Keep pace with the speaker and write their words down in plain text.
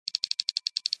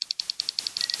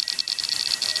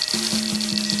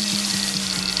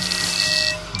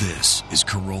This is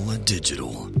Corolla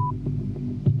Digital.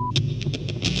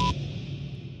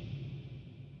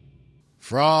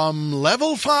 From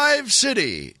Level 5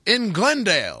 City in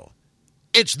Glendale,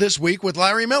 it's This Week with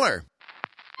Larry Miller.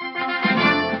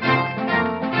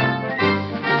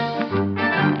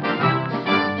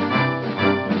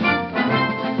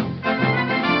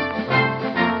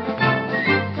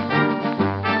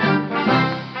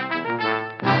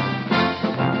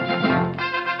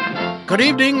 Good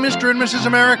evening, Mr. and Mrs.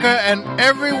 America, and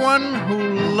everyone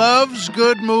who loves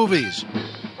good movies.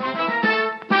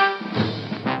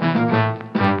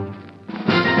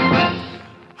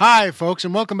 Hi, folks,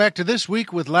 and welcome back to This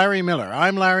Week with Larry Miller.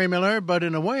 I'm Larry Miller, but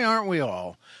in a way, aren't we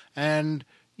all? And,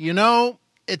 you know,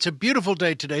 it's a beautiful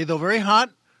day today, though very hot,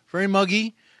 very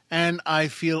muggy, and I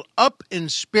feel up in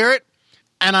spirit,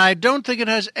 and I don't think it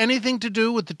has anything to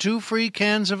do with the 2 free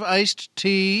cans of iced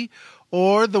tea,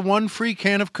 or the 1 free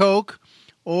can of Coke,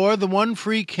 or the 1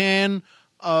 free can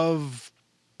of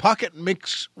pocket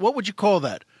mix. What would you call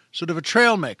that? Sort of a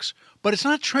trail mix. But it's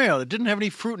not trail. It didn't have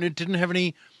any fruit in it. It didn't have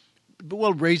any,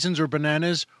 well, raisins or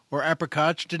bananas or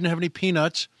apricots. It didn't have any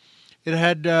peanuts. It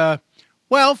had,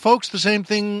 well, folks, the same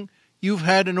thing you've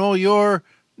had in all your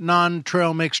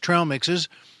non-trail mixes,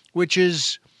 which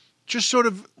is just sort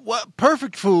of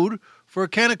perfect food for a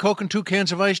can of Coke and 2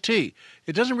 cans of iced tea.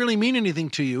 It doesn't really mean anything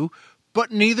to you,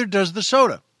 but neither does the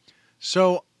soda.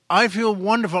 So I feel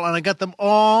wonderful, and I got them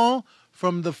all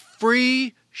from the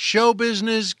free show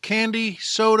business candy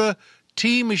soda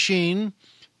tea machine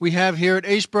we have here at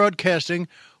Ace Broadcasting,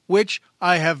 which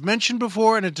I have mentioned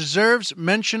before, and it deserves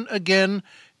mention again,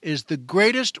 is the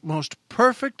greatest, most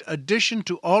perfect addition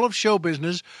to all of show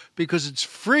business because it's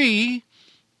free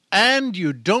and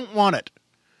you don't want it.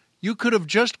 You could have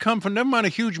just come from, never mind a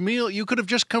huge meal, you could have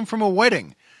just come from a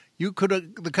wedding. You could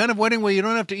have, the kind of wedding where you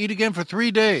don't have to eat again for 3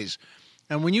 days.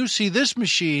 And when you see this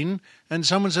machine and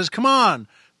someone says, come on,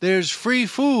 there's free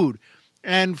food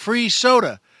and free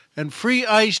soda and free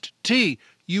iced tea,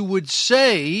 you would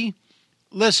say,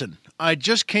 listen, I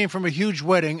just came from a huge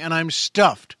wedding and I'm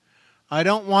stuffed. I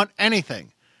don't want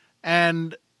anything.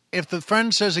 And if the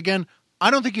friend says again,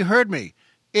 I don't think you heard me,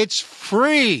 it's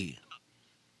free.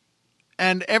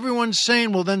 And everyone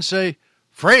sane will then say,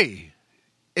 free.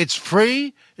 It's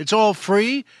free. It's all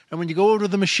free. And when you go over to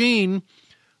the machine,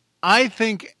 I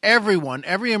think every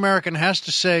American has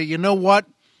to say, you know what?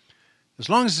 As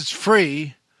long as it's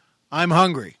free, I'm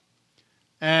hungry.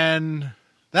 And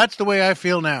that's the way I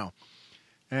feel now.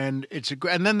 And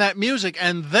and then that music,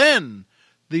 and then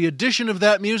the addition of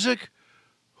that music,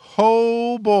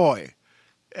 oh boy.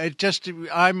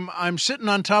 I'm sitting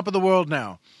on top of the world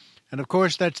now. And of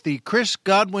course, that's the Chris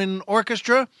Godwin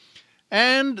Orchestra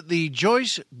and the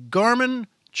Joyce Garman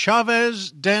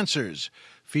Chavez Dancers,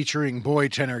 featuring boy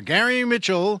tenor Gary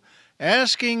Mitchell,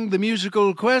 asking the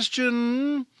musical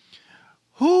question,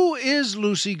 who is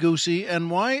Loosey Goosey and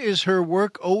why is her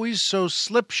work always so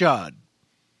slipshod?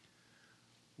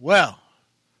 Well,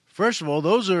 first of all,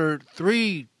 those are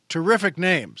 3 terrific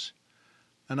names.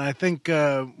 And I think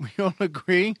we all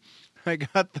agree I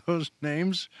got those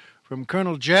names from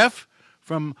Colonel Jeff,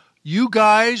 from you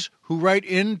guys who write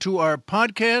into our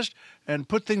podcast and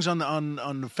put things on the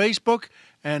Facebook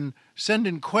and send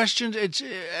in questions.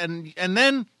 And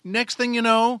then next thing you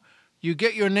know, you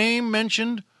get your name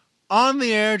mentioned on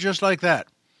the air just like that.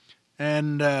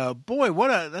 And boy,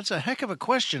 that's a heck of a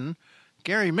question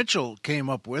Gary Mitchell came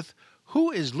up with.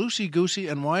 Who is Loosey Goosey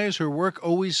and why is her work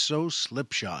always so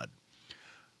slipshod?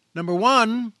 Number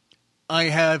 1, I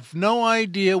have no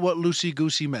idea what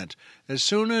loosey-goosey meant. As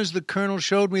soon as the Colonel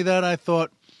showed me that, I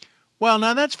thought, well,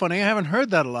 now that's funny. I haven't heard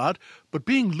that a lot. But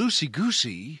being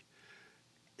loosey-goosey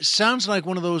sounds like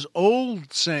one of those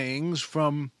old sayings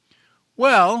from the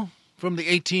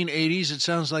 1880s. It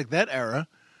sounds like that era,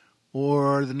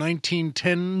 or the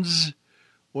 1910s,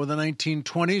 or the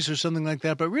 1920s, or something like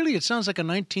that. But really, it sounds like a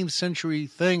 19th century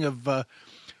thing of,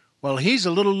 he's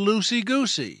a little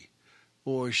loosey-goosey.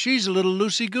 Or she's a little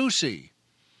loosey-goosey.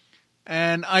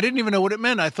 And I didn't even know what it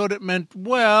meant. I thought it meant,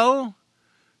 well,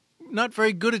 not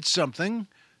very good at something.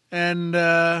 And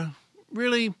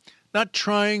really not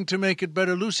trying to make it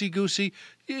better. Loosey-goosey,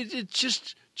 it's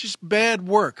just bad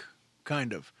work,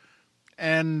 kind of.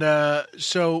 And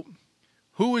so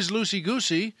who is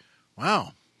loosey-goosey?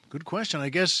 Wow, good question. I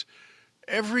guess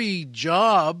every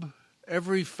job,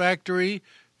 every factory,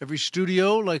 every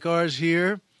studio like ours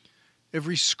here,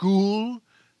 every school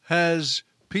has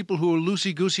people who are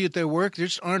loosey-goosey at their work. They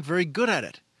just aren't very good at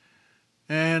it.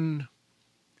 And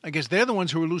I guess they're the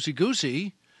ones who are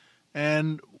loosey-goosey.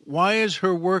 And why is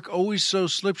her work always so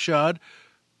slipshod?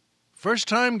 First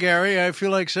time, Gary, I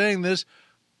feel like saying this.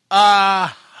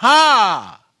 Aha!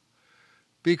 Ha!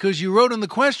 Because you wrote in the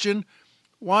question,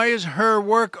 why is her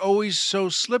work always so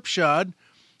slipshod?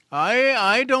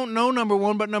 I don't know, number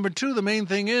one, but number two, the main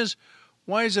thing is,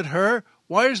 why is it her?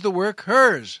 Why is the work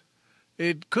hers?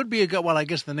 It could be I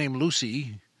guess the name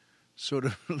Lucy sort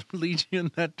of leads you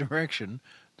in that direction.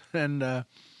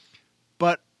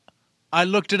 But I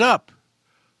looked it up.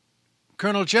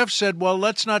 Colonel Jeff said, well,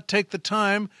 let's not take the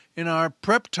time in our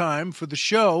prep time for the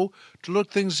show to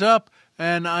look things up.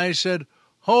 And I said,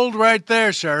 hold right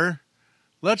there, sir.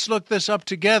 Let's look this up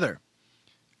together.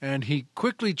 And he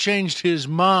quickly changed his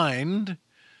mind,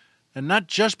 and not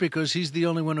just because he's the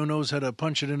only one who knows how to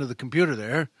punch it into the computer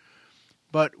there,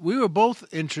 but we were both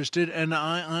interested, and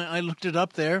I looked it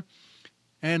up there.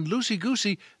 And loosey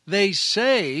goosey, they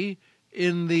say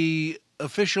in the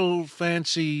official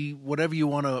fancy, whatever you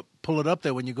want to pull it up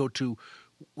there when you go to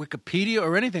Wikipedia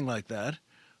or anything like that,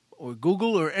 or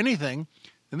Google or anything.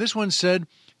 And this one said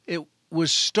it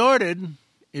was started,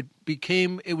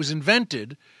 it was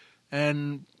invented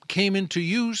and came into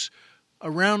use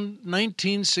around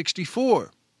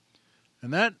 1964.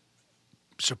 And that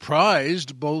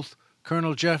surprised both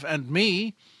Colonel Jeff and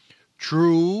me.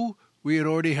 True, we had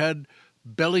already had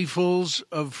bellyfuls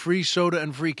of free soda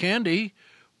and free candy,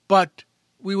 but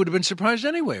we would have been surprised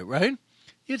anyway, right?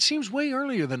 It seems way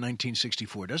earlier than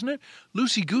 1964, doesn't it?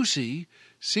 Loosey-goosey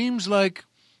seems like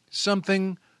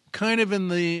something kind of in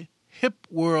the hip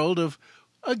world of,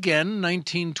 again,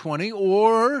 1920,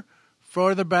 or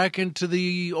farther back into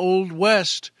the Old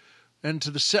West and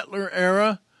to the settler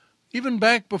era, even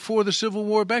back before the Civil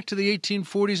War, back to the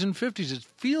 1840s and 50s. It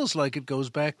feels like it goes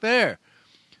back there.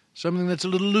 Something that's a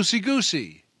little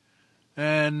loosey-goosey.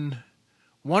 And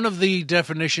one of the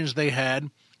definitions they had,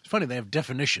 it's funny, they have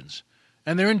definitions.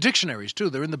 And they're in dictionaries, too.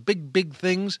 They're in the big, big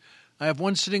things. I have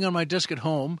one sitting on my desk at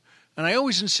home, and I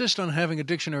always insist on having a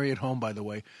dictionary at home, by the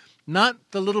way. Not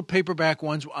the little paperback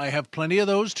ones. I have plenty of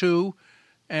those, too.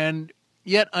 And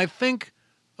yet I think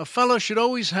a fellow should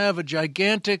always have a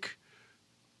gigantic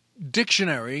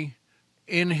dictionary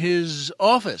in his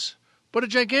office, but a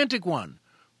gigantic one,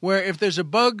 where if there's a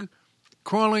bug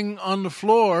crawling on the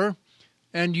floor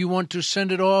and you want to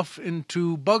send it off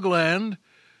into Bugland,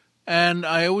 and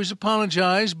I always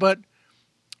apologize, but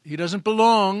he doesn't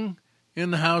belong in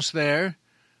the house there.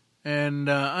 And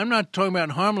I'm not talking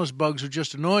about harmless bugs who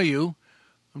just annoy you.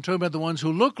 I'm talking about the ones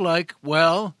who look like,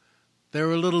 well,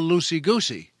 they're a little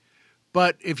loosey-goosey.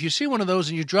 But if you see one of those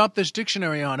and you drop this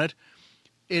dictionary on it,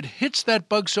 it hits that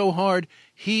bug so hard,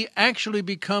 he actually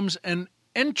becomes an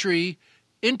entry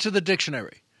into the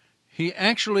dictionary. He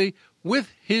actually, with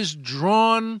his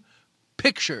drawn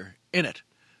picture in it.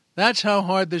 That's how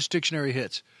hard this dictionary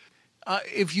hits.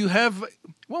 If you have,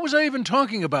 what was I even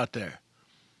talking about there?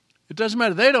 It doesn't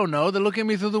matter. They don't know. They're looking at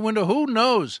me through the window. Who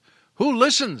knows? Who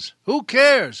listens? Who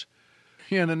cares?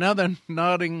 Yeah, and now they're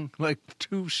nodding like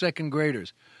 2 second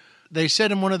graders. They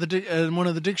said in one of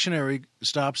the dictionary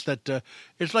stops that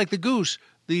it's like the goose,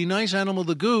 the nice animal,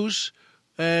 the goose,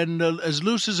 and as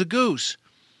loose as a goose.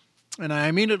 And I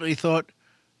immediately thought,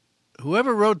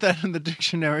 whoever wrote that in the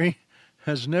dictionary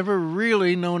has never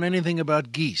really known anything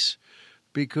about geese,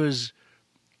 because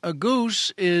a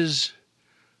goose is,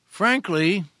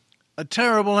 frankly, a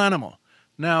terrible animal.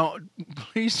 Now,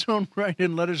 please don't write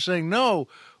in letters saying, no,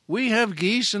 we have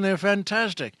geese and they're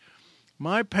fantastic.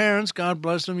 My parents, God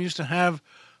bless them, used to have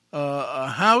a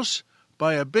house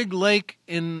by a big lake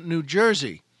in New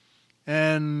Jersey,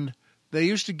 and they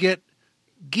used to get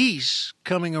geese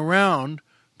coming around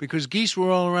because geese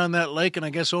were all around that lake and I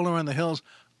guess all around the hills.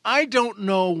 I don't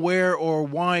know where or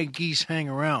why geese hang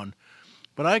around,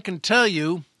 but I can tell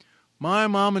you my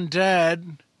mom and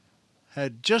dad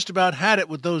had just about had it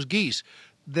with those geese.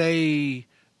 They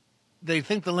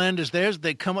think the land is theirs.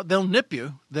 They come up, they'll nip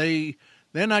you.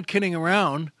 They're not kidding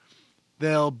around.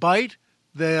 They'll bite.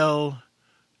 They'll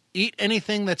eat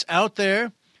anything that's out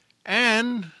there.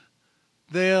 And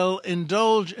they'll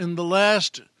indulge in the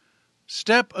last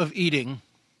step of eating,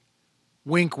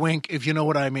 wink, wink, if you know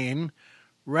what I mean,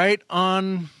 right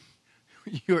on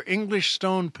your English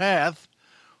stone path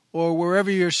or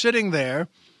wherever you're sitting there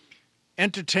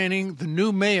entertaining the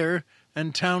new mayor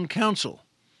and town council.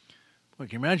 Well,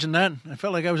 can you imagine that? I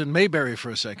felt like I was in Mayberry for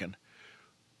a second.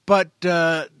 But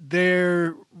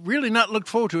they're really not looked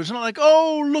forward to. It's not like,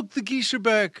 oh, look, the geese are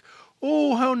back.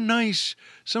 Oh, how nice.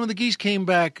 Some of the geese came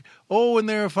back. Oh, and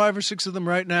there are 5 or 6 of them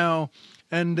right now.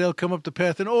 And they'll come up the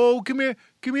path and, oh, come here,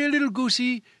 little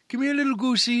goosey. Come here, little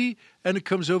goosey. And it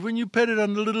comes over and you pet it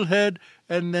on the little head.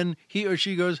 And then he or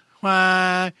she goes,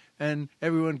 why? And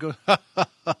everyone goes, ha, ha,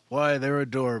 ha, why, they're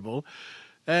adorable.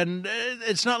 And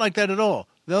it's not like that at all.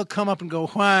 they'll come up and go,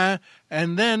 why?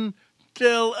 And then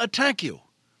they'll attack you.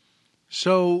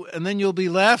 So, and then you'll be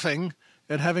laughing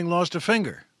at having lost a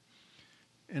finger.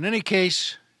 In any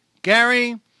case,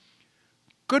 Gary,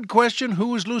 good question.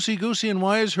 Who is loosey goosey and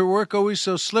why is her work always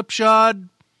so slipshod?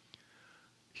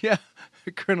 Yeah,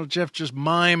 Colonel Jeff just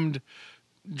mimed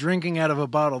drinking out of a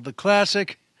bottle. The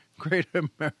classic great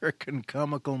American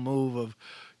comical move of,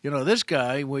 this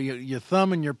guy where your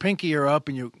thumb and your pinky are up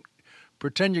and you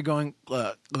pretend you're going,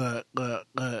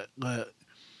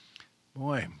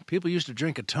 Boy, people used to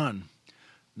drink a ton.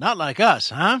 Not like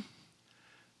us, huh?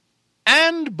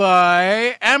 And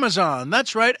by Amazon.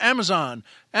 That's right, Amazon.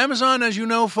 Amazon, as you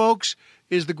know, folks,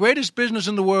 is the greatest business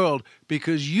in the world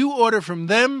because you order from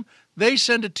them, they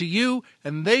send it to you,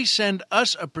 and they send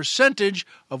us a percentage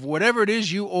of whatever it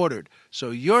is you ordered.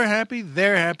 So you're happy,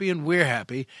 they're happy, and we're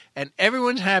happy, and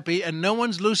everyone's happy, and no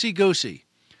one's loosey-goosey.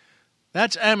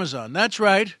 That's Amazon. That's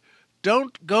right.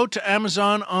 Don't go to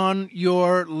Amazon on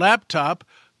your laptop.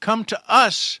 Come to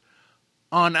us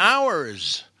on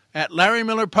ours at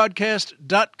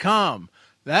LarryMillerPodcast.com.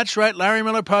 That's right,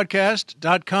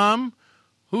 LarryMillerPodcast.com.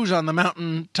 Who's on the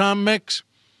mountain? Tom Mix.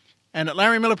 And at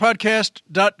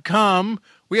LarryMillerPodcast.com,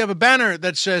 we have a banner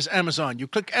that says Amazon. You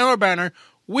click our banner,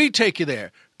 we take you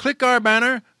there. Click our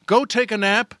banner, go take a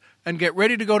nap, and get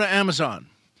ready to go to Amazon.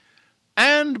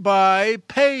 And by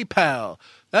PayPal.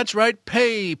 That's right,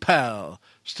 PayPal.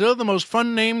 Still the most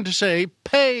fun name to say,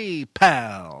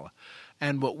 PayPal.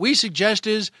 And what we suggest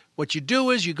is, what you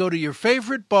do is you go to your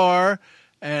favorite bar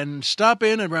and stop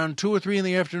in around 2 or 3 in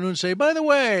the afternoon and say, by the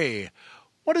way,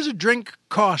 what does a drink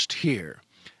cost here?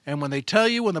 And when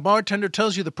the bartender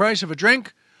tells you the price of a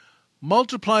drink,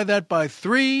 multiply that by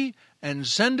 3 and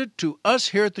send it to us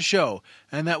here at the show.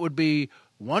 And that would be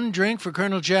 1 drink for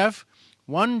Colonel Jeff,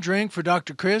 1 drink for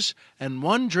Dr. Chris, and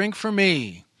 1 drink for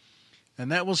me.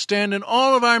 And that will stand in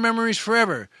all of our memories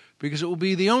forever, because it will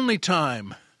be the only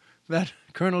time that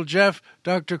Colonel Jeff,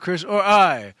 Dr. Chris, or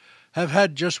I have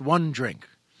had just 1 drink.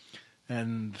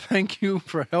 And thank you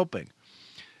for helping.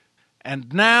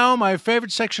 And now, my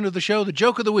favorite section of the show, the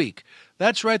joke of the week.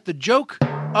 That's right, the joke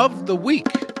of the week.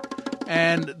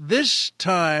 And this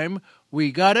time,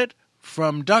 we got it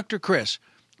from Dr. Chris,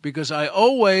 because I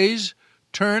always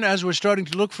turn, as we're starting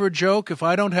to look for a joke, if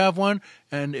I don't have one,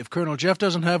 and if Colonel Jeff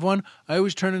doesn't have one, I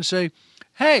always turn and say,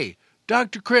 hey,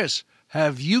 Dr. Chris,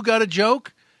 have you got a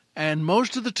joke? And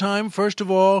most of the time, first of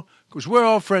all, because we're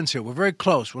all friends here, we're very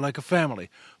close, we're like a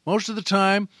family. Most of the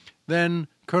time, then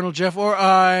Colonel Jeff or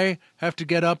I have to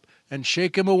get up and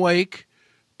shake him awake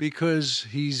because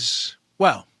he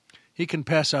can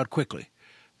pass out quickly.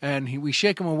 And we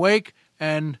shake him awake,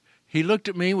 and he looked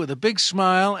at me with a big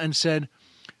smile and said,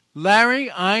 Larry,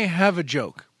 I have a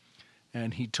joke.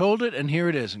 And he told it, and here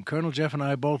it is. And Colonel Jeff and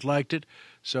I both liked it,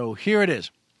 so here it is.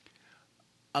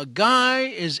 A guy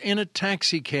is in a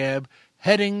taxi cab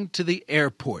heading to the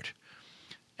airport.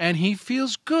 And he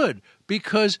feels good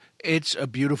because it's a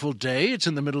beautiful day. It's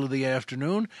in the middle of the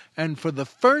afternoon. And for the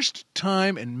first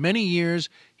time in many years,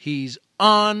 he's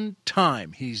on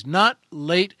time. He's not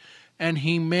late. And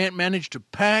he managed to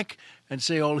pack and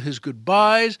say all his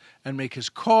goodbyes and make his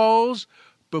calls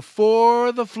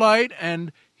before the flight.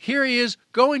 And here he is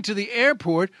going to the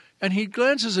airport. And he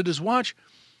glances at his watch.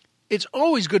 It's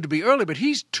always good to be early, but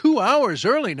he's 2 hours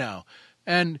early now.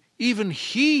 And even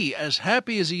he, as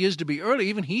happy as he is to be early,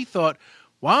 even he thought,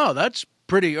 wow, that's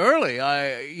pretty early.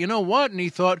 You know what? And he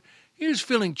thought, he was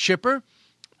feeling chipper,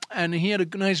 and he had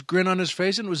a nice grin on his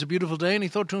face, and it was a beautiful day, and he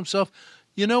thought to himself,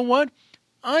 you know what?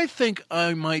 I think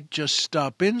I might just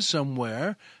stop in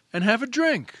somewhere and have a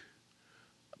drink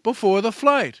before the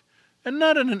flight, and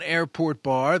not in an airport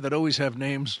bar that always have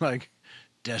names like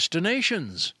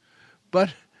Destinations,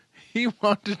 but he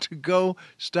wanted to go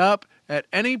stop at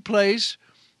any place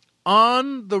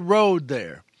on the road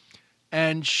there.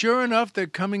 And sure enough, they're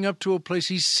coming up to a place.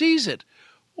 He sees it,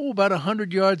 about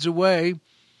 100 yards away.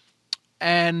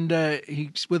 And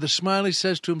he, with a smile, he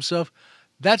says to himself,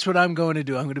 that's what I'm going to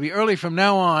do. I'm going to be early from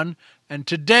now on. And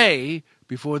today,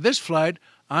 before this flight,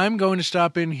 I'm going to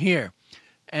stop in here.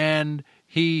 And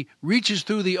he reaches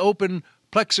through the open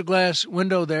plexiglass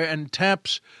window there and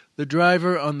taps the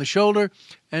driver on the shoulder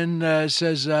and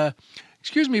says,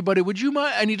 excuse me, buddy, would you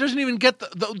mind? And he doesn't even get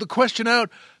the question out.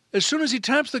 As soon as he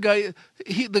taps the guy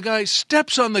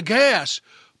steps on the gas,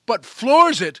 but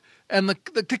floors it, and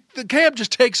the cab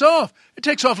just takes off. It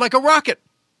takes off like a rocket.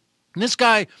 And this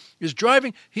guy is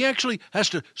driving. He actually has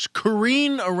to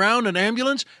careen around an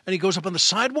ambulance, and he goes up on the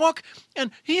sidewalk,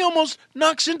 and he almost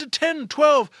knocks into 10,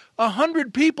 12,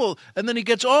 100 people, and then he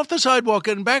gets off the sidewalk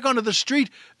and back onto the street,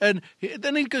 and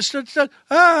then he starts,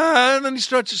 and then he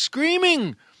starts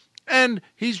screaming, and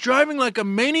he's driving like a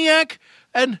maniac,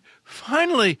 and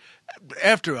finally,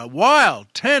 after a while,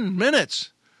 10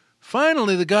 minutes,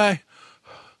 finally the guy,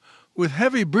 with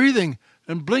heavy breathing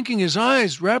and blinking his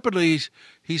eyes rapidly,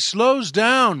 he slows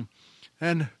down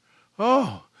and,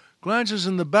 glances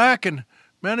in the back and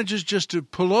manages just to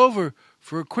pull over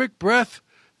for a quick breath.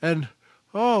 And,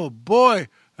 oh, boy.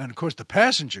 And, of course, the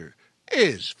passenger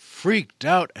is freaked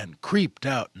out and creeped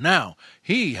out now.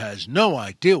 He has no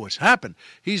idea what's happened.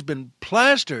 He's been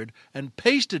plastered and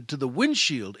pasted to the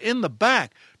windshield in the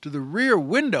back, to the rear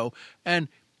window. And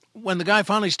when the guy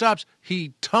finally stops,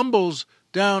 he tumbles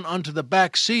down onto the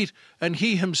back seat, and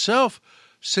he himself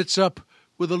sits up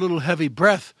with a little heavy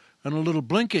breath and a little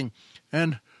blinking,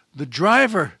 and the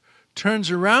driver turns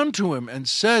around to him and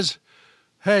says,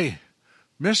 "Hey,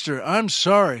 mister, I'm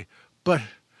sorry, but,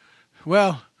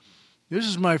 well, this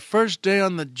is my first day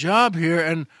on the job here,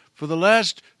 and for the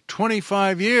last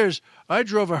 25 years, I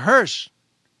drove a hearse."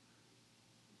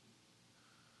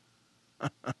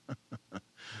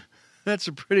 That's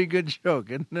a pretty good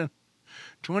joke, isn't it?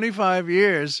 25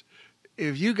 years,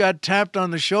 if you got tapped on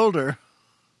the shoulder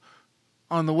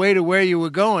on the way to where you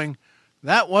were going,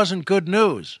 that wasn't good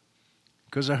news,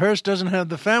 because a hearse doesn't have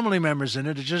the family members in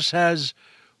it. It just has,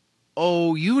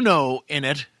 in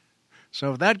it.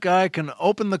 So if that guy can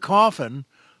open the coffin,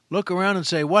 look around and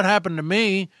say, "What happened to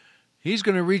me?" he's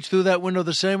going to reach through that window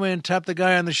the same way and tap the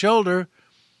guy on the shoulder.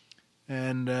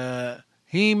 And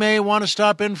he may want to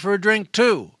stop in for a drink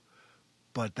too,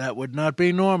 but that would not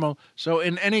be normal. So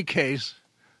in any case,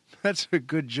 that's a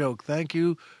good joke. Thank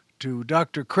you to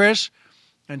Dr. Chris.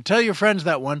 And tell your friends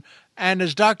that one. And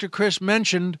as Dr. Chris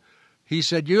mentioned, he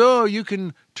said, you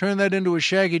can turn that into a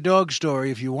Shaggy Dog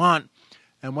story if you want.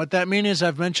 And what that means is,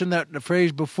 I've mentioned that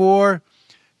phrase before.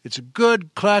 It's a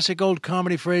good classic old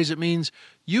comedy phrase. It means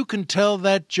you can tell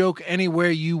that joke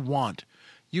anywhere you want.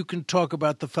 You can talk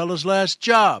about the fellow's last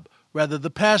job, rather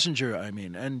the passenger,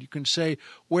 and you can say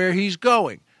where he's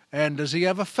going. And does he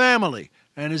have a family?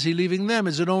 And is he leaving them?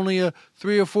 Is it only a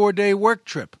 3 or 4 day work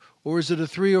trip? Or is it a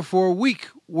 3 or 4 week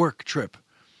work trip?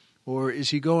 Or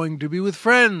is he going to be with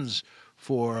friends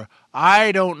for,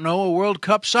 I don't know, a World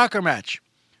Cup soccer match?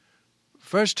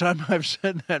 First time I've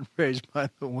said that phrase,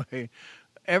 by the way.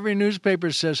 Every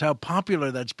newspaper says how popular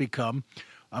that's become.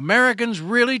 Americans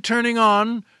really turning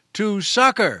on to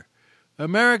soccer.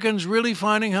 Americans really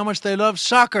finding how much they love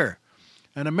soccer.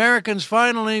 And Americans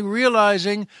finally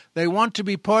realizing they want to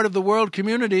be part of the world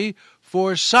community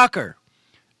for soccer.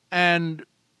 And,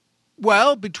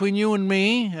 well, between you and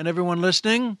me and everyone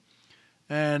listening,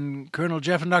 and Colonel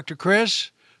Jeff and Dr.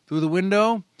 Chris through the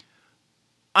window,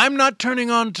 I'm not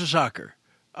turning on to soccer.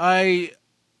 I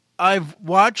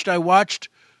watched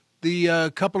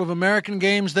the couple of American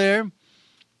games there,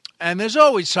 and there's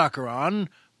always soccer on.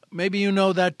 Maybe you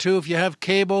know that too. If you have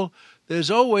cable,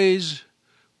 there's always,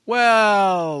 3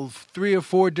 or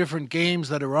 4 different games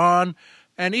that are on.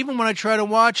 And even when I try to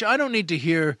watch, I don't need to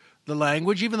hear the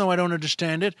language, even though I don't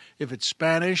understand it. If it's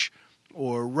Spanish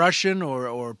or Russian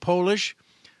or Polish,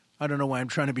 I don't know why I'm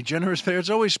trying to be generous there. It's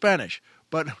always Spanish.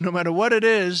 But no matter what it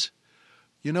is,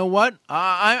 you know what?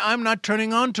 I'm not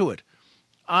turning on to it.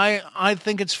 I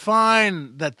think it's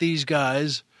fine that these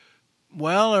guys,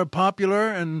 are popular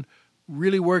and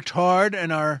really worked hard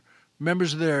and are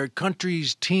members of their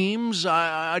country's teams.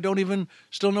 I don't even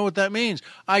still know what that means.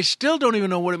 I still don't even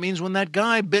know what it means when that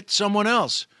guy bit someone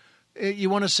else. You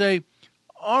want to say,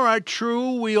 all right,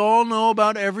 true, we all know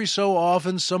about every so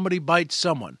often somebody bites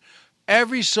someone.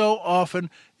 Every so often,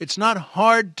 it's not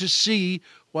hard to see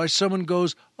why someone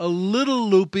goes a little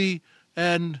loopy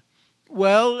and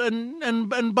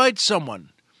bites someone.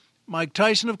 Mike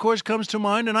Tyson, of course, comes to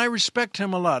mind, and I respect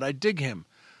him a lot. I dig him.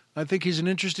 I think he's an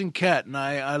interesting cat, and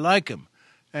I like him.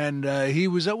 And he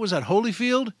was at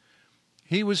Holyfield?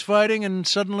 He was fighting, and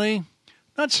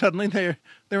not suddenly,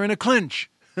 they're in a clinch.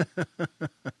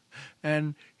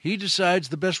 And he decides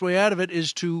the best way out of it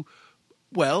is to,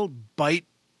 bite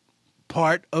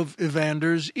part of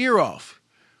Evander's ear off.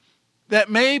 That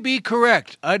may be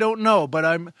correct. I don't know,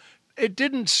 but it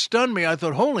didn't stun me. I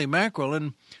thought, holy mackerel,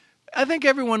 and I think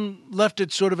everyone left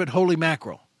it sort of at holy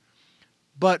mackerel.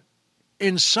 But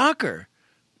in soccer,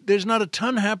 there's not a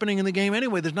ton happening in the game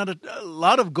anyway. There's not a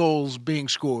lot of goals being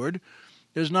scored.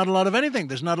 There's not a lot of anything.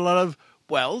 There's not a lot of,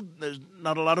 there's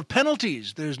not a lot of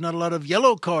penalties. There's not a lot of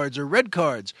yellow cards or red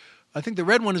cards. I think the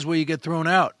red one is where you get thrown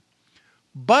out.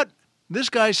 But this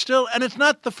guy still, and it's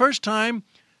not the first time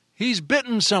he's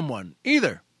bitten someone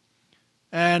either.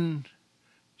 And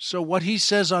so what he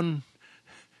says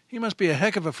he must be a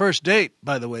heck of a first date,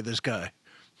 by the way, this guy.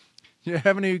 You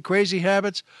have any crazy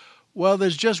habits? Well,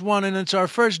 there's just one, and it's our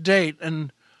first date,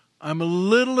 and I'm a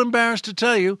little embarrassed to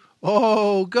tell you.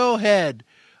 Oh, go ahead.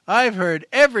 I've heard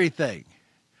everything.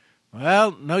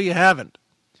 Well, no, you haven't.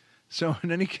 So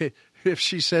in any case, if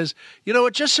she says, you know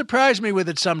what, just surprise me with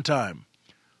it sometime.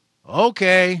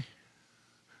 Okay,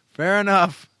 fair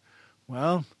enough.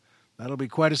 Well, that'll be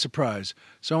quite a surprise.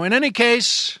 So in any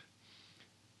case,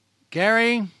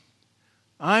 Gary,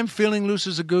 I'm feeling loose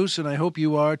as a goose, and I hope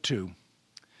you are too.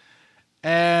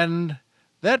 And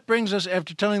that brings us,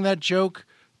 after telling that joke,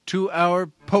 to our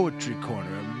Poetry Corner.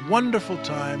 A wonderful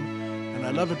time, and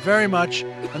I love it very much.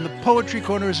 And the Poetry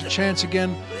Corner is a chance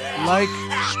again, like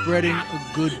spreading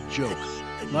a good joke,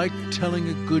 like telling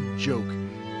a good joke.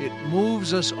 It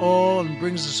moves us all and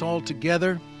brings us all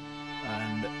together.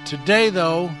 And today,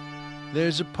 though,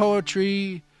 there's a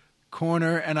Poetry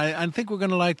Corner, and I think we're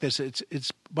going to like this.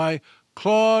 It's by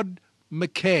Claude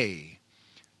McKay.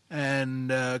 And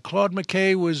Claude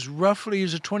McKay was he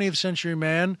was a 20th century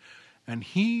man, and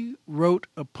he wrote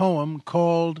a poem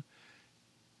called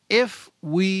If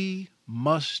We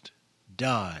Must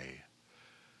Die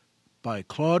by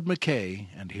Claude McKay,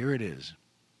 and here it is.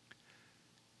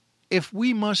 If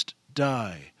we must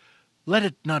die, let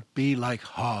it not be like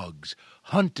hogs,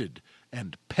 hunted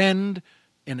and penned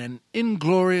in an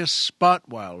inglorious spot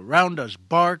while round us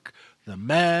bark the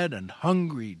mad and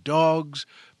hungry dogs,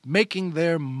 making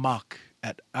their mock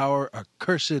at our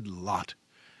accursed lot.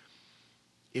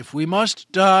 If we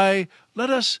must die, let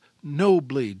us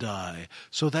nobly die,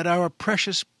 so that our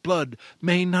precious blood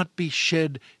may not be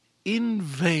shed in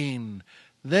vain.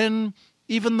 Then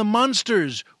even the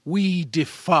monsters we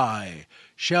defy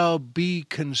shall be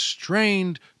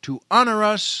constrained to honor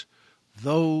us,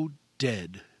 though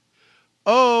dead.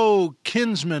 O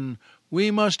kinsmen, we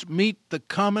must meet the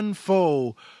common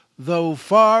foe. Though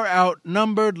far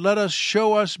outnumbered, let us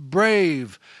show us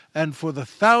brave, and for the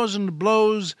 1,000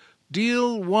 blows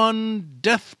deal one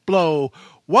death blow.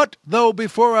 What though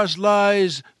before us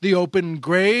lies the open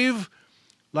grave?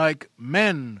 Like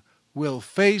men we'll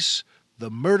face the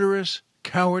murderous,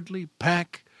 cowardly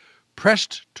pack,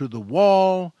 pressed to the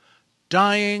wall,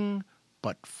 dying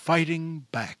but fighting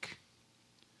back.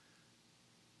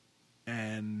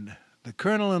 And the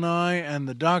colonel and I and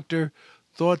the doctor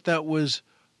thought that was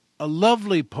a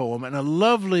lovely poem and a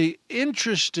lovely,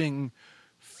 interesting,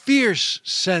 fierce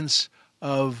sense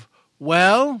of,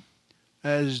 well,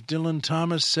 as Dylan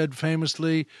Thomas said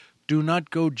famously, do not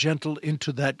go gentle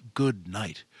into that good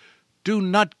night. Do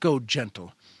not go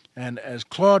gentle. And as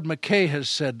Claude McKay has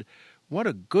said, what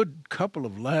a good couple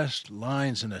of last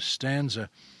lines in a stanza.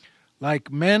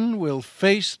 Like men will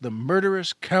face the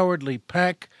murderous, cowardly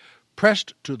pack,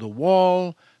 pressed to the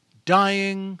wall,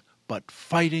 dying but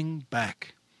fighting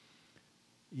back.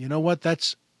 You know what?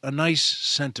 That's a nice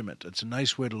sentiment. It's a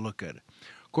nice way to look at it.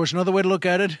 Of course, another way to look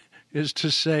at it is to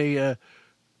say,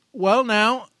 well,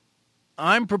 now,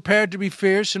 I'm prepared to be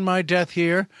fierce in my death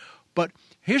here, but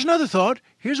here's another thought.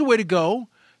 Here's a way to go.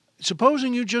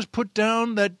 Supposing you just put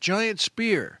down that giant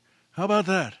spear. How about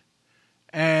that?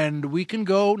 And we can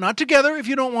go, not together if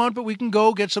you don't want, but we can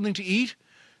go get something to eat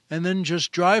and then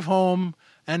just drive home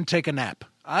and take a nap.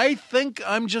 I think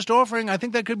I'm just offering, I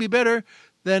think that could be better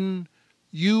than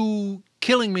you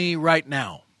killing me right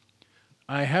now.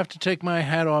 I have to take my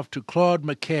hat off to Claude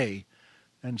McKay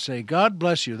and say, God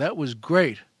bless you. That was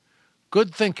great.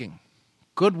 Good thinking.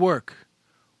 Good work.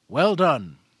 Well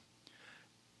done.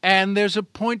 And there's a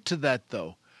point to that,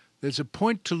 though. There's a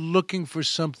point to looking for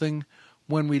something.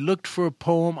 When we looked for a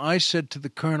poem, I said to the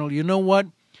colonel, you know what?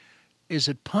 Is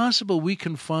it possible we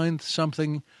can find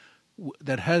something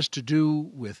that has to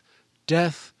do with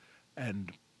death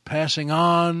and passing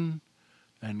on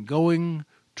and going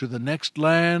to the next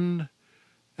land?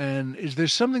 And is there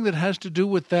something that has to do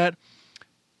with that?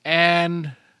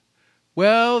 And,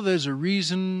 well, there's a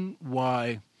reason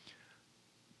why.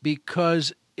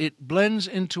 Because it blends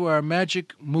into our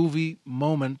magic movie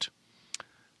moment,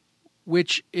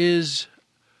 which is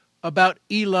about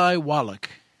Eli Wallach.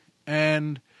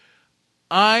 And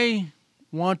I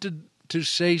wanted to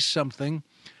say something.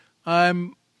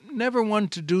 I'm never one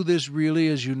to do this really,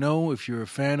 as you know, if you're a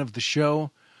fan of the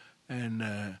show.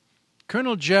 And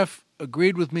Colonel Jeff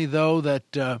agreed with me, though,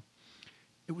 that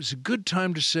it was a good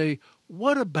time to say,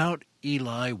 what about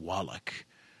Eli Wallach?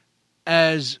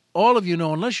 As all of you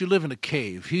know, unless you live in a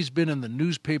cave, he's been in the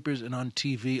newspapers and on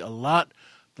TV a lot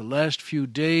the last few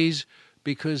days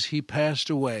because he passed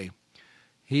away.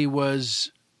 He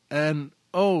was And,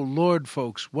 oh, Lord,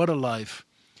 folks, what a life.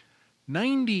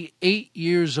 98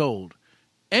 years old.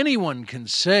 Anyone can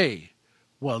say,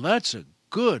 well, that's a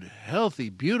good, healthy,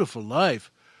 beautiful life.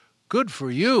 Good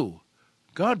for you.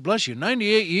 God bless you.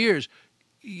 98 years.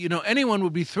 You know, anyone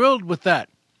would be thrilled with that.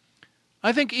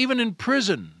 I think even in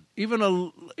prison, even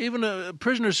a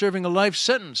prisoner serving a life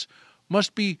sentence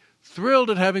must be thrilled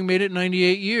at having made it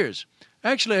 98 years.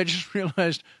 Actually, I just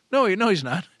realized, no, he's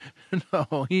not.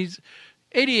 No, he's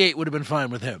 88 would have been fine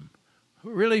with him.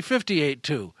 Really, 58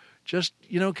 too. Just,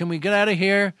 can we get out of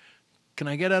here? Can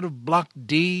I get out of Block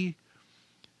D?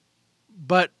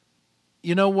 But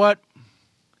you know what?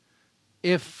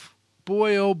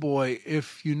 Boy, oh boy,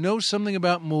 if you know something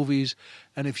about movies,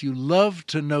 and if you love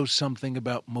to know something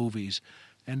about movies,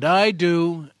 and I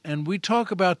do, and we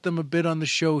talk about them a bit on the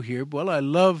show here, well, I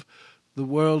love the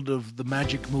world of the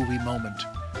magic movie moment.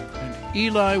 And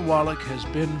Eli Wallach has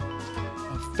been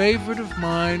a favorite of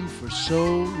mine for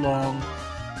so long,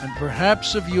 and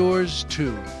perhaps of yours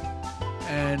too.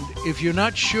 And if you're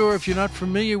not sure, if you're not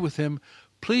familiar with him,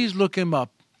 please look him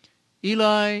up.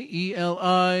 Eli,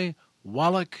 E-L-I,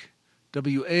 Wallach,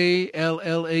 W-A-L-L-A-C-H.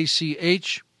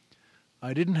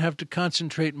 I didn't have to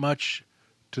concentrate much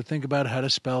to think about how to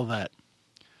spell that.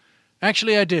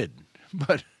 Actually, I did,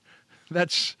 but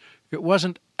it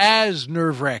wasn't as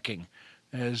nerve-wracking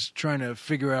as trying to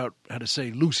figure out how to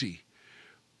say loosey.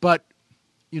 But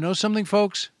you know something,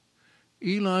 folks?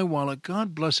 Eli Wallach,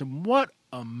 God bless him. What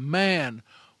a man.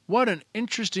 What an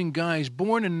interesting guy. He's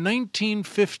born in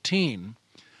 1915.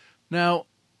 Now,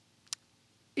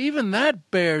 even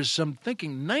that bears some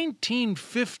thinking.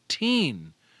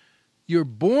 1915. You're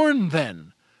born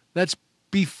then. That's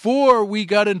before we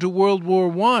got into World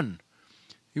War I.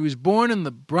 He was born in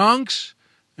the Bronx,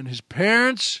 and his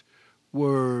parents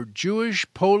were Jewish,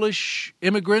 Polish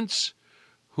immigrants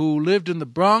who lived in the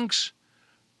Bronx,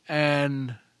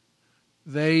 and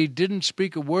they didn't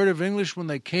speak a word of English when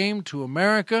they came to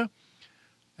America.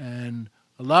 And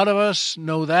a lot of us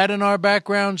know that in our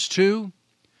backgrounds too.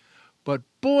 But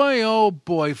boy, oh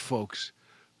boy, folks,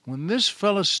 when this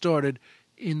fella started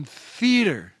in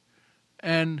theater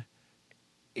and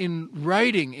in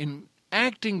writing, in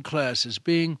acting classes,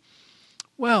 being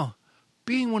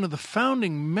one of the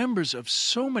founding members of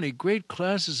so many great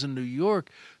classes in New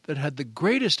York that had the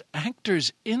greatest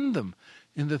actors in them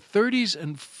in the 30s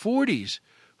and 40s,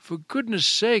 for goodness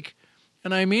sake.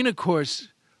 And I mean, of course,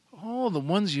 all the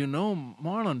ones you know,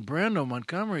 Marlon Brando,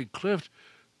 Montgomery Clift,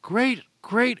 great,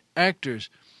 great actors.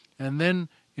 And then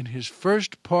in his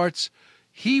first parts,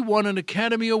 he won an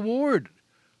Academy Award,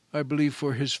 I believe,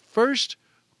 for his first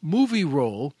movie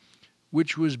role,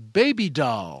 which was Baby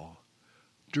Doll,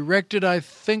 directed, I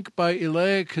think, by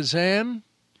Elia Kazan,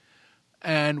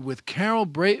 and with Carol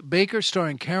Baker,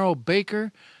 starring Carol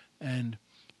Baker, and,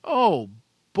 oh,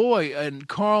 boy, and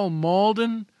Carl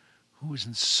Malden, who was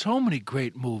in so many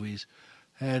great movies.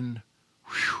 And,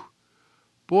 whew,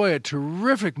 boy, a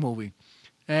terrific movie.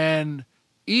 And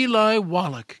Eli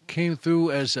Wallach came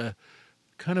through as a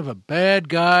kind of a bad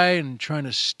guy and trying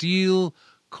to steal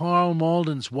Carl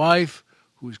Malden's wife,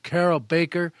 who was Carol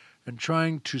Baker, and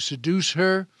trying to seduce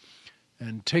her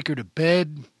and take her to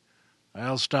bed.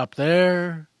 I'll stop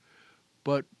there.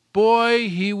 But boy,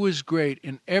 he was great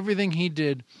in everything he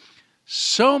did.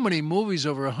 So many movies,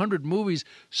 over 100 movies,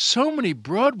 so many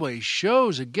Broadway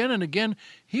shows again and again.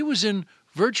 He was in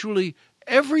virtually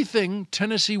everything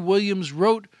Tennessee Williams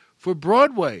wrote for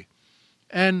Broadway.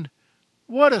 And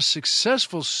what a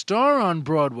successful star on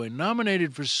Broadway,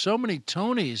 nominated for so many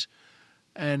Tonys.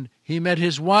 And he met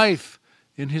his wife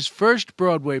in his first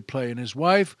Broadway play, and his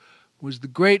wife was the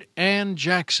great Anne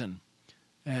Jackson.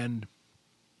 And,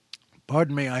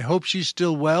 pardon me, I hope she's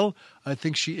still well. I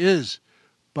think she is.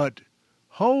 But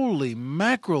holy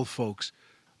mackerel, folks.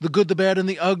 The Good, the Bad, and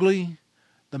the Ugly,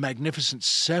 The Magnificent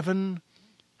Seven,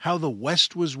 How the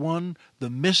West Was Won, The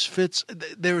Misfits.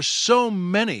 There are so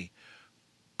many.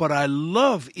 But I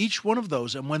love each one of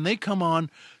those. And when they come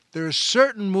on, there are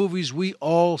certain movies we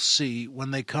all see when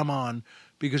they come on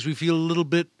because we feel a little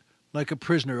bit like a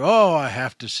prisoner. Oh, I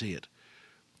have to see it.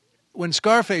 When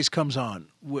Scarface comes on,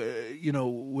 with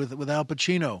Al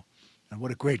Pacino, and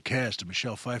what a great cast, and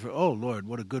Michelle Pfeiffer. Oh, Lord,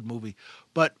 what a good movie.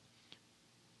 But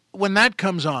when that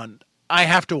comes on, I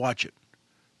have to watch it.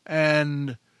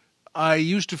 And I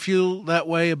used to feel that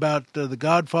way about The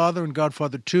Godfather and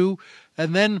Godfather 2.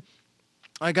 And then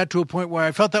I got to a point where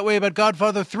I felt that way about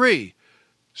Godfather 3.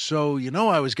 So,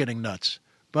 I was getting nuts.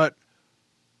 But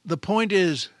the point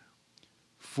is,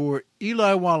 for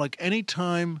Eli Wallach,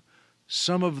 anytime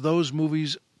some of those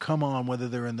movies come on, whether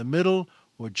they're in the middle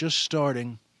or just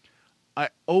starting, I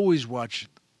always watch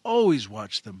always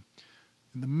watch them.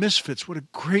 And The Misfits, what a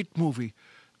great movie.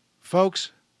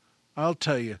 Folks, I'll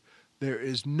tell you, there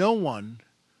is no one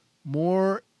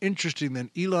more interesting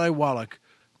than Eli Wallach,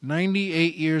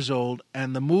 98 years old,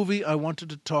 and the movie I wanted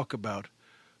to talk about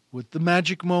with the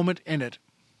magic moment in it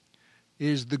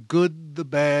is The Good, the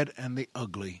Bad, and the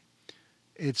Ugly.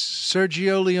 It's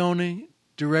Sergio Leone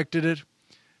directed it,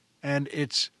 and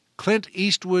it's Clint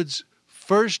Eastwood's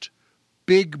first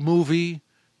big movie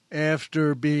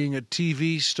after being a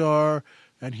TV star,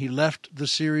 and he left the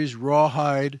series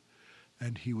Rawhide,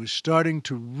 and he was starting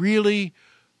to really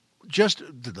just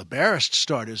the barest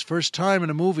start, his first time in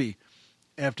a movie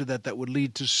after that would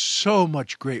lead to so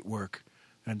much great work,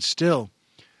 and still.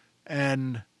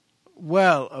 And,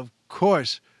 well, of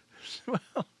course,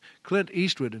 Clint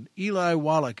Eastwood and Eli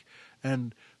Wallach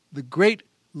and the great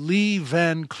Lee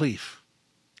Van Cleef,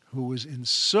 who was in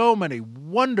so many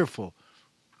wonderful,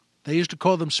 they used to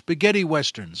call them spaghetti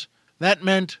westerns. That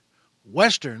meant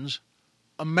westerns,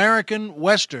 American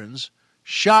westerns,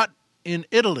 shot in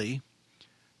Italy,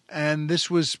 and this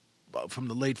was from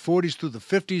the late 40s through the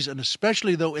 50s, and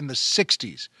especially, though, in the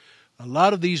 60s. A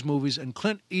lot of these movies, and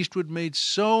Clint Eastwood made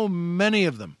so many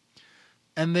of them,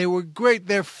 and they were great.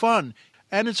 They're fun.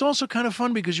 And it's also kind of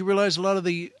fun because you realize a lot of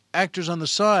the actors on the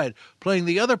side playing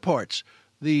the other parts,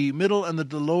 the middle and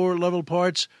the lower level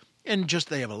parts, and just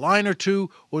they have a line or two,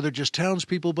 or they're just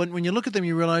townspeople. But when you look at them,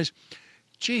 you realize,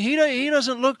 gee, he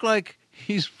doesn't look like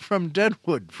he's from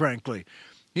Deadwood, frankly.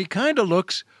 He kind of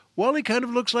looks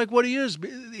like what he is.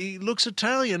 He looks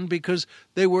Italian because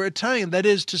they were Italian. That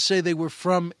is to say, they were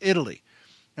from Italy.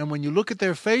 And when you look at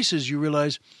their faces, you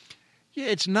realize, yeah,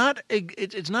 it's not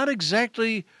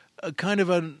exactly a kind of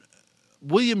a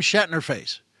William Shatner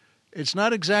face. It's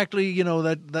not exactly,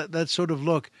 that sort of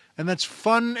look. And that's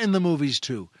fun in the movies,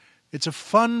 too. It's a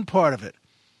fun part of it.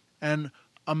 And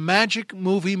a magic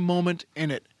movie moment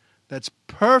in it that's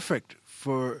perfect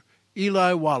for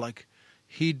Eli Wallach.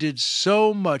 He did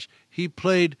so much. He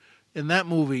played, in that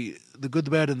movie, The Good,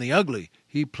 the Bad, and the Ugly,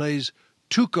 he plays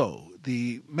Tuco,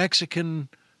 the Mexican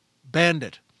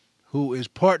bandit, who is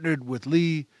partnered with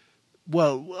Lee,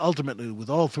 well, ultimately with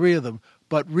all three of them,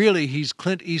 but really he's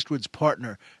Clint Eastwood's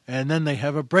partner. And then they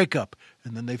have a breakup,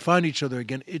 and then they find each other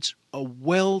again. It's a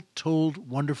well-told,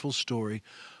 wonderful story.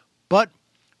 But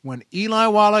when Eli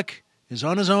Wallach is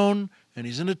on his own, and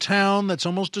he's in a town that's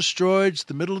almost destroyed, it's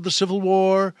the middle of the Civil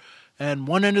War, and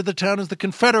one end of the town is the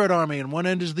Confederate Army, and one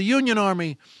end is the Union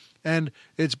Army, and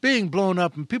it's being blown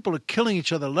up, and people are killing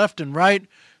each other left and right,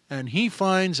 and he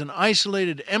finds an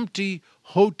isolated, empty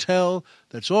hotel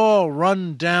that's all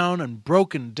run down and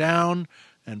broken down,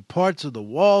 and parts of the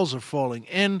walls are falling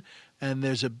in, and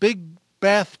there's a big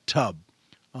bathtub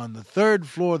on the third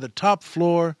floor, the top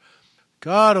floor.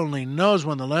 God only knows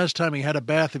when the last time he had a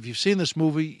bath. If you've seen this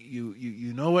movie,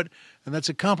 you know it, and that's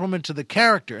a compliment to the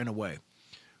character in a way.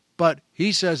 But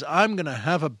he says, I'm going to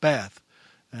have a bath.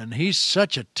 And he's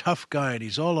such a tough guy, and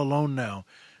he's all alone now.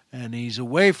 And he's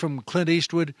away from Clint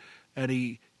Eastwood, and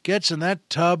he gets in that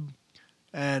tub,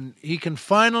 and he can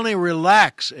finally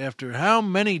relax after how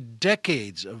many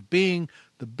decades of being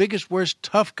the biggest, worst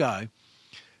tough guy.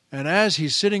 And as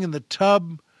he's sitting in the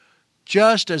tub,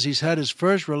 just as he's had his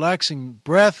first relaxing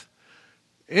breath,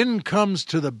 in comes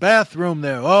to the bathroom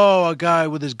there, a guy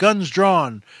with his guns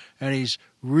drawn, and he's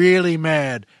really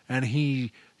mad, and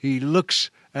he looks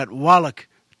at Wallach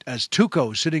as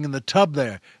Tuco sitting in the tub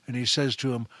there, and he says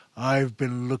to him, I've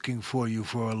been looking for you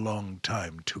for a long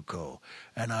time, Tuco,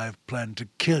 and I've planned to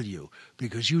kill you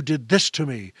because you did this to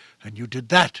me, and you did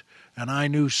that, and I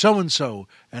knew so-and-so,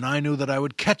 and I knew that I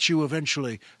would catch you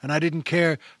eventually, and I didn't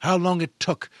care how long it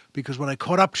took, because when I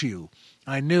caught up to you,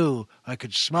 I knew I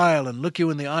could smile and look you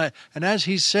in the eye. And as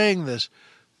he's saying this,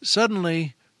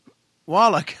 suddenly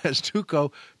Wallach, as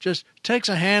Tuco, just takes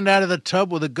a hand out of the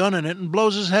tub with a gun in it and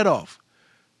blows his head off.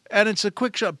 And it's a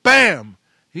quick shot. Bam!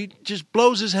 He just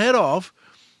blows his head off.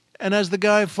 And as the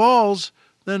guy falls,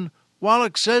 then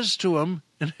Wallach says to him,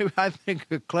 and I think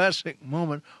a classic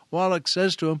moment, Wallach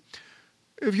says to him,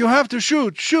 if you have to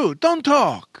shoot, shoot. Don't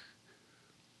talk.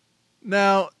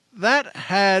 Now, that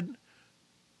had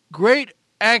great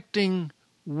acting,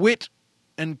 wit,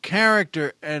 and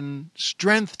character and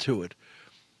strength to it.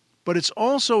 But it's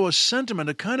also a sentiment,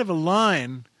 a kind of a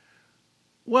line.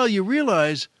 Well, you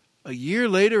realize a year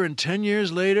later and 10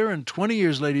 years later and 20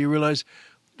 years later, you realize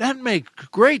that makes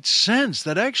great sense.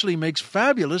 That actually makes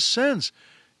fabulous sense.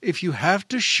 If you have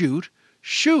to shoot,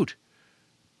 shoot.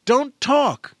 Don't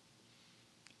talk.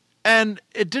 And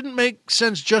it didn't make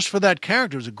sense just for that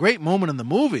character. It was a great moment in the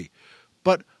movie.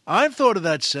 But I've thought of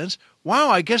that since. Wow,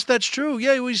 I guess that's true.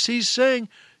 Yeah, he's saying,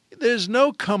 There's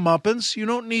no comeuppance. You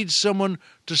don't need someone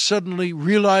to suddenly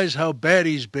realize how bad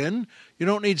he's been. You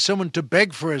don't need someone to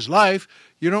beg for his life.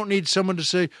 You don't need someone to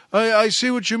say, I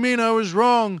see what you mean, I was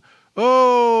wrong.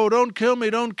 Oh, don't kill me,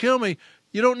 don't kill me.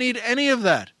 You don't need any of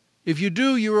that. If you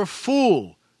do, you're a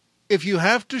fool. If you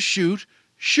have to shoot,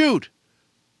 shoot.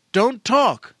 Don't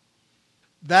talk.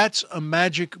 That's a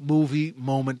magic movie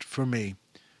moment for me.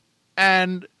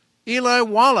 And Eli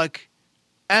Wallach,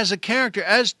 as a character,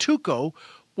 as Tuco,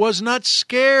 was not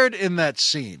scared in that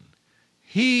scene.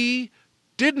 He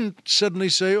didn't suddenly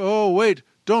say, oh, wait,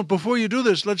 don't, before you do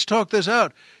this, let's talk this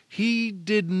out. He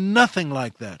did nothing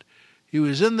like that. He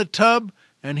was in the tub,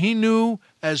 and he knew,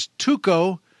 as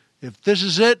Tuco, if this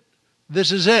is it,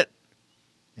 this is it.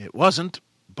 It wasn't,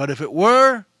 but if it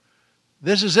were,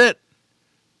 this is it.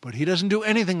 But he doesn't do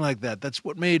anything like that. That's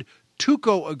what made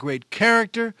Tuco a great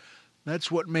character.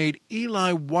 That's what made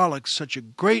Eli Wallach such a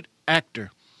great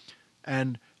actor.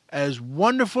 And as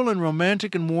wonderful and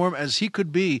romantic and warm as he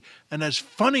could be, and as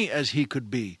funny as he could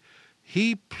be,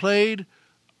 he played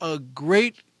a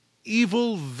great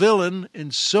evil villain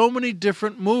in so many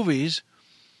different movies.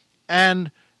 And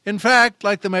in fact,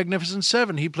 like the Magnificent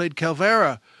Seven, he played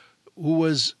Calvera, who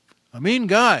was a mean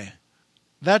guy.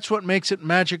 That's what makes it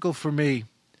magical for me.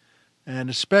 And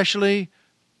especially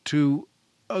to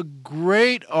a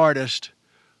great artist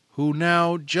who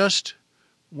now just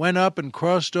went up and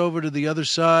crossed over to the other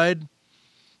side,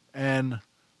 and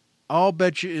I'll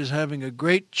bet you is having a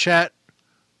great chat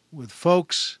with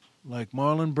folks like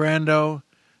Marlon Brando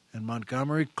and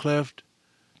Montgomery Clift,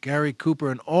 Gary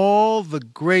Cooper, and all the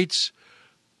greats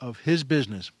of his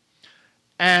business.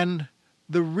 And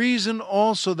the reason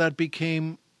also that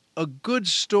became a good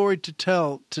story to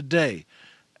tell today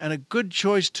and a good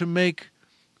choice to make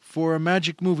for a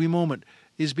magic movie moment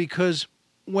is because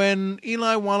when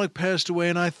Eli Wallach passed away,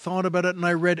 and I thought about it and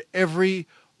I read every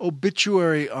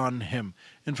obituary on him.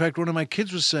 In fact, one of my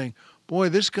kids was saying, boy,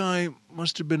 this guy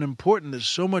must have been important. There's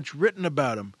so much written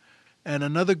about him. And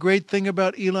another great thing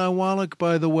about Eli Wallach,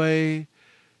 by the way,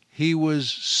 he was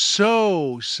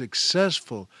so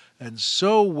successful and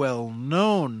so well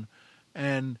known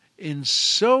and in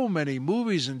so many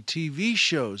movies and TV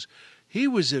shows. He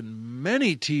was in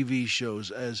many TV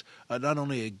shows as not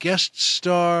only a guest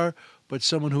star, but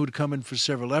someone who would come in for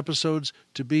several episodes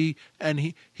to be,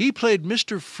 and he played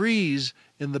Mr. Freeze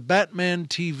in the Batman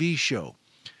TV show.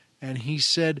 And he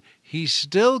said he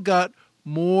still got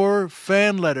more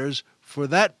fan letters for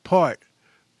that part.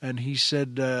 And he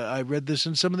said, I read this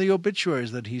in some of the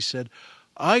obituaries, that he said,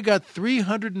 I got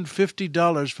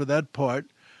 $350 for that part,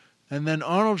 and then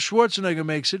Arnold Schwarzenegger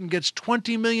makes it and gets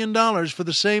 $20 million for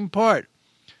the same part.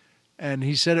 And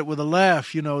he said it with a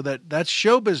laugh, that's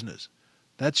show business.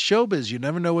 That's showbiz. You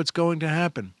never know what's going to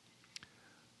happen.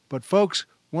 But folks,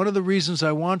 one of the reasons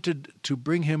I wanted to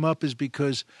bring him up is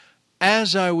because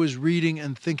as I was reading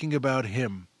and thinking about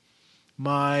him,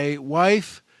 my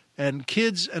wife and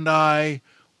kids and I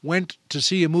went to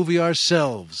see a movie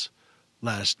ourselves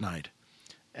last night.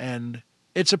 And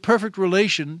it's a perfect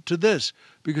relation to this,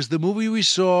 because the movie we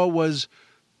saw was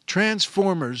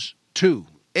Transformers 2,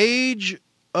 Age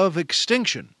of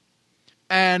Extinction.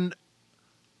 And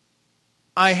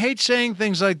I hate saying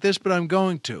things like this, but I'm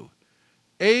going to.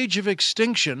 Age of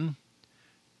Extinction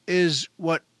is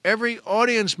what every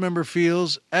audience member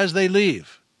feels as they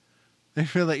leave. They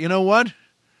feel that, you know what?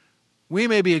 We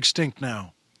may be extinct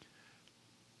now.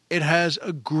 It has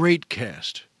a great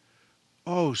cast.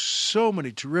 Oh, so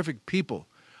many terrific people.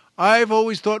 I've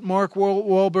always thought Mark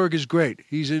Wahlberg is great.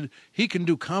 He can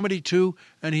do comedy too,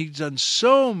 and he's done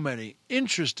so many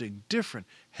interesting, different,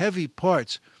 heavy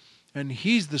parts. And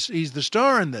he's the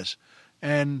star in this.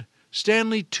 And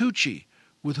Stanley Tucci,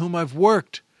 with whom I've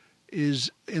worked,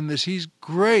 is in this. He's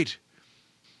great.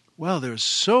 Well, there's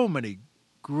so many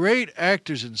great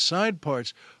actors in side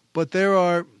parts, but there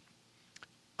are,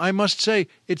 I must say,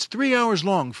 it's 3 hours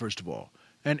long, first of all.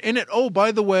 And in it, oh,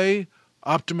 by the way,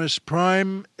 Optimus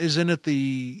Prime is in it.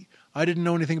 I didn't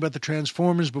know anything about the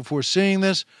Transformers before seeing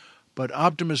this, but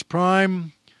Optimus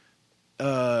Prime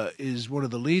is one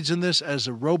of the leads in this as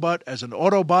a robot, as an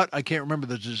Autobot. I can't remember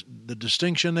the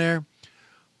distinction there.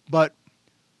 But,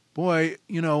 boy,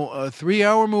 a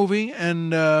 3-hour movie,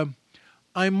 and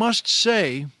I must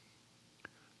say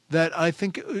that I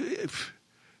think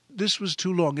this was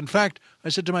too long. In fact, I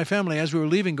said to my family as we were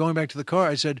leaving, going back to the car,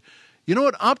 I said, you know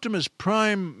what Optimus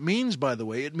Prime means, by the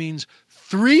way? It means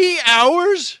 3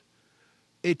 hours?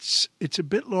 It's a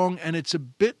bit long, and it's a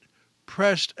bit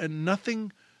pressed, and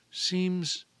nothing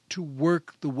seems to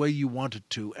work the way you want it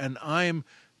to. And I am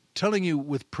telling you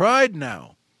with pride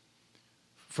now,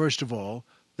 first of all,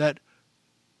 that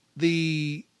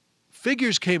the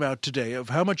figures came out today of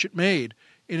how much it made.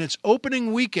 In its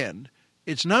opening weekend,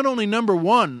 it's not only number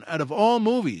one out of all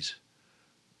movies,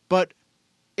 but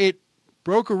it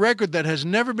broke a record that has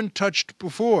never been touched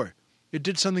before. It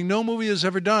did something no movie has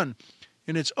ever done.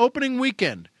 In its opening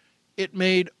weekend, it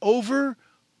made over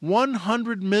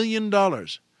 $100 million.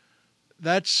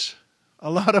 That's a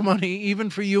lot of money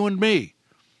even for you and me.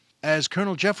 As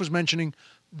Colonel Jeff was mentioning,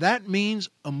 that means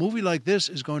a movie like this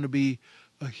is going to be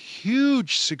a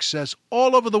huge success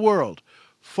all over the world.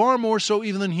 Far more so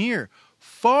even than here.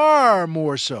 Far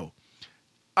more so.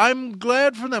 I'm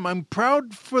glad for them. I'm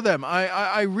proud for them.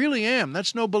 I really am.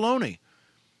 That's no baloney.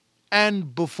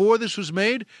 And before this was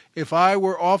made, if I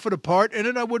were offered a part in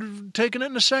it, I would have taken it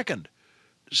in a second.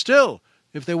 Still,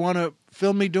 if they want to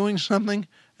film me doing something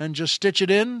and just stitch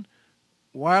it in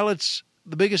while it's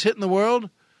the biggest hit in the world,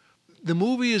 the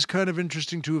movie is kind of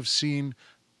interesting to have seen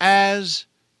as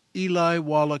Eli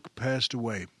Wallach passed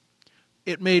away.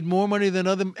 It made more money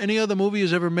than any other movie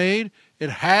has ever made. It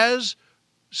has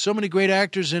so many great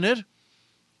actors in it,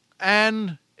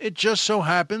 and it just so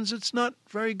happens it's not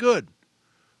very good.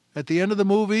 At the end of the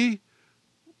movie,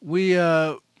 we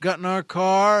got in our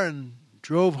car and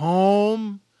drove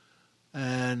home,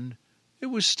 and it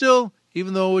was still,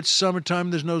 even though it's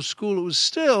summertime, there's no school, it was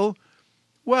still,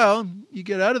 well, you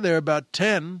get out of there about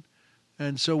 10,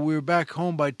 and so we were back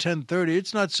home by 10:30.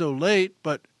 It's not so late,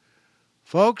 but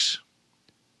folks,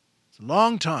 it's a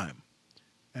long time.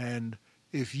 And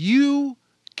if you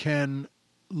can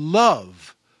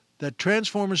love that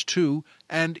Transformers 2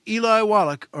 and Eli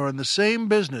Wallach are in the same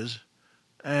business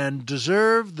and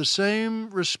deserve the same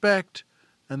respect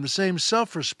and the same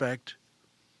self-respect,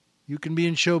 you can be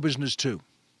in show business too.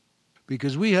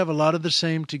 Because we have a lot of the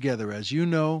same together. As you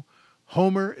know,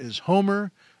 Homer is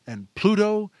Homer and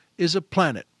Pluto is a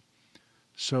planet.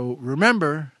 So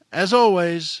remember, as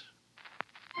always,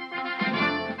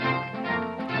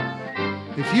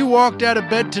 if you walked out of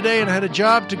bed today and had a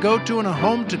job to go to and a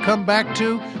home to come back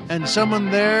to and someone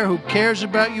there who cares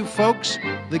about you folks,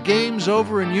 the game's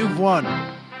over and you've won.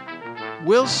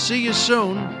 We'll see you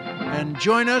soon, and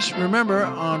join us, remember,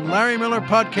 on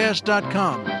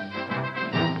LarryMillerPodcast.com.